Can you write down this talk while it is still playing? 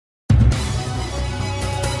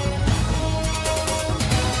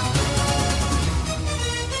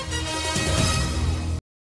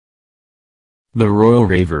The Royal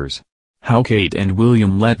Ravers. How Kate and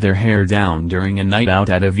William let their hair down during a night out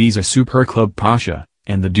at Ibiza superclub Pacha,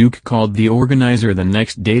 and the Duke called the organizer the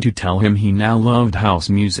next day to tell him he now loved house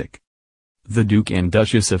music. The Duke and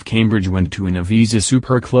Duchess of Cambridge went to an Ibiza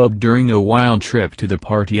superclub during a wild trip to the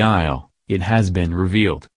party isle, it has been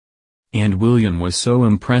revealed. And William was so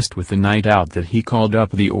impressed with the night out that he called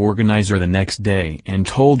up the organizer the next day and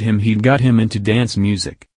told him he'd got him into dance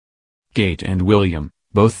music. Kate and William,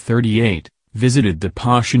 both 38, visited the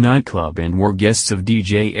Pacha nightclub and were guests of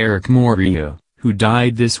DJ Eric Morillo, who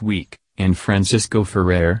died this week, and Francisco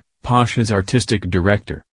Ferrer, Pacha's artistic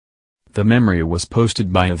director. The memory was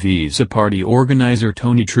posted by Ibiza party organizer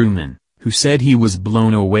Tony Truman, who said he was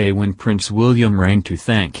blown away when Prince William rang to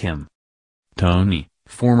thank him. Tony,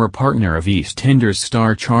 former partner of EastEnders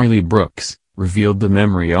star Charlie Brooks, revealed the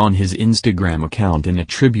memory on his Instagram account in a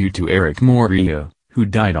tribute to Eric Morillo, who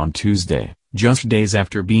died on Tuesday, just days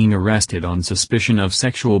after being arrested on suspicion of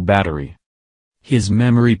sexual battery. His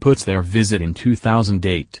memory puts their visit in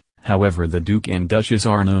 2008, however the Duke and Duchess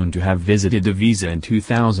are known to have visited Ibiza in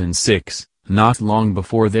 2006, not long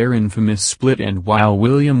before their infamous split and while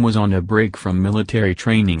William was on a break from military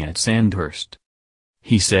training at Sandhurst.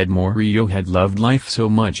 He said Morillo had loved life so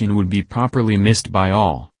much and would be properly missed by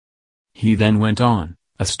all. He then went on,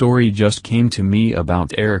 "A story just came to me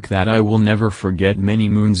about Eric that I will never forget. Many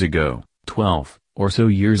moons ago, 12 or so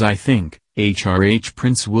years I think,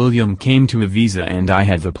 Prince William came to Ibiza and I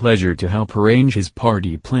had the pleasure to help arrange his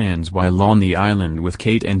party plans while on the island with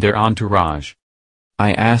Kate and their entourage.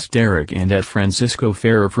 I asked Eric and at Francisco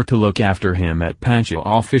Ferrer to look after him at Pacha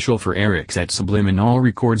official for Eric's at Subliminal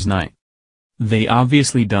Records night. They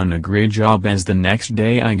obviously done a great job as the next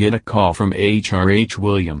day I get a call from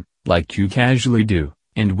William, like you casually do,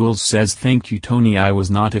 and Will says thank you Tony, I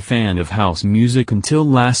was not a fan of house music until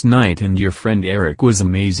last night and your friend Eric was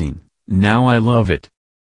amazing, now I love it.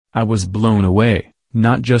 I was blown away,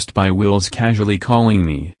 not just by Will's casually calling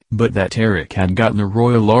me, but that Eric had gotten a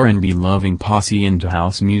royal R&B loving posse into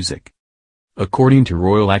house music." According to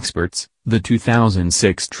royal experts, the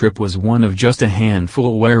 2006 trip was one of just a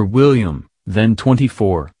handful where William, then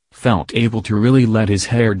 24, felt able to really let his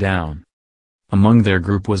hair down. Among their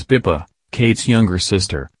group was Pippa, Kate's younger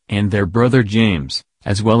sister, and their brother James,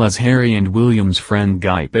 as well as Harry and William's friend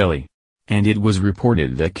Guy Pelly. And it was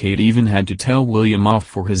reported that Kate even had to tell William off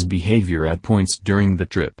for his behavior at points during the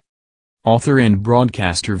trip. Author and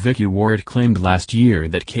broadcaster Vicky Ward claimed last year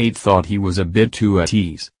that Kate thought he was a bit too at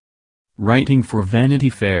ease. Writing for Vanity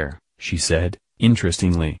Fair, she said,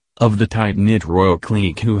 interestingly, of the tight-knit royal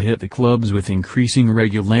clique who hit the clubs with increasing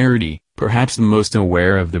regularity, perhaps the most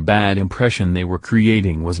aware of the bad impression they were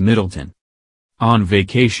creating was Middleton. On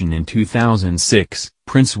vacation in 2006,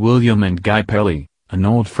 Prince William and Guy Pelly, an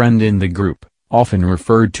old friend in the group, often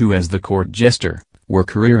referred to as the court jester, were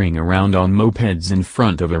careering around on mopeds in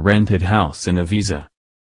front of a rented house in Ibiza.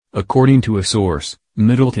 According to a source,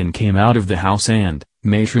 Middleton came out of the house and,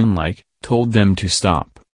 matron-like, told them to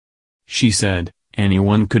stop. She said,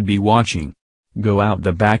 "Anyone could be watching. Go out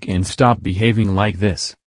the back and stop behaving like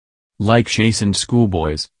this." Like chastened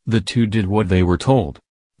schoolboys, the two did what they were told.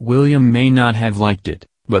 William may not have liked it,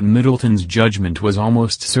 but Middleton's judgment was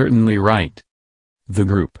almost certainly right. The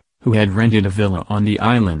group, who had rented a villa on the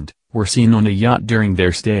island, were seen on a yacht during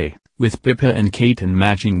their stay, with Pippa and Kate in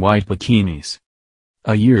matching white bikinis.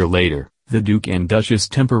 A year later, the Duke and Duchess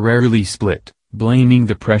temporarily split, blaming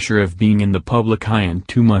the pressure of being in the public eye and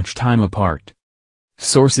too much time apart.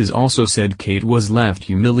 Sources also said Kate was left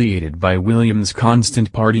humiliated by William's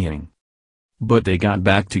constant partying. But they got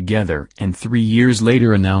back together and 3 years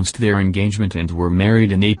later announced their engagement and were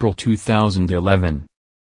married in April 2011.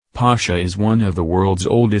 Pacha is one of the world's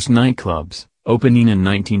oldest nightclubs, opening in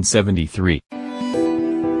 1973.